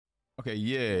Okay,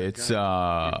 yeah, it's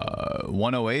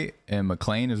 108 and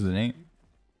McClane is the name.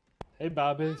 Hey,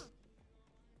 Bobby.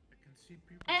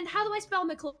 And how do I spell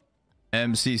McClane?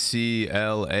 McClane.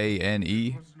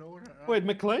 Wait,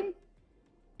 McClane?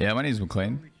 Yeah, my name's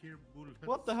McClane.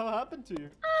 What the hell happened to you?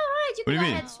 Alright, you What do can you go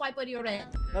mean? ahead and swipe on your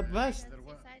end. That vest.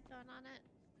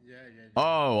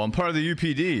 Oh, I'm part of the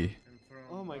UPD.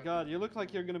 Oh my god, you look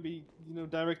like you're gonna be,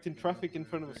 directing traffic in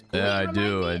front of a school. Yeah, I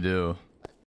do.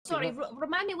 Sorry,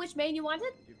 remind me which main you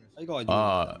wanted?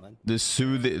 The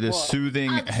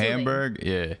soothing Hamburg.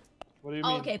 Yeah. What do you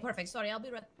mean? Okay, perfect. Sorry, I'll be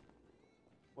right.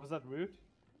 Was that rude?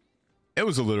 It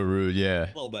was a little rude, yeah. A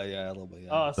little bit, yeah.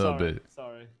 Oh, sorry. A little bit.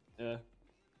 Sorry. Yeah.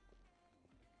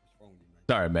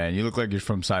 Sorry, man. You look like you're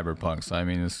from Cyberpunk. So I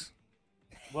mean, it's.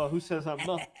 Well, who says I'm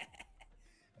not?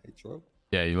 Hey, true.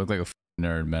 Yeah, you look like a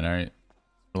nerd, man. All right,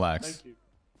 relax. Thank you.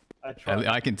 I tried.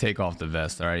 I can take off the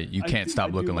vest. All right, you can't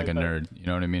stop looking like a nerd. You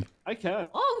know what I mean? I can.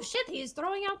 Oh shit, he's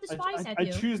throwing out the spice at you.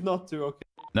 I choose not to. Okay.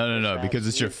 No, because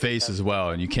it's your face as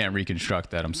well, and you can't reconstruct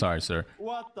that. I'm sorry, sir.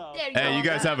 What the? Hey, you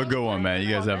guys have a good one, man. You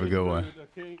guys have a good one.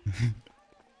 Okay.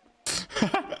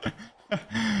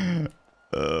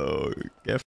 Oh,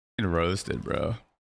 get roasted, bro.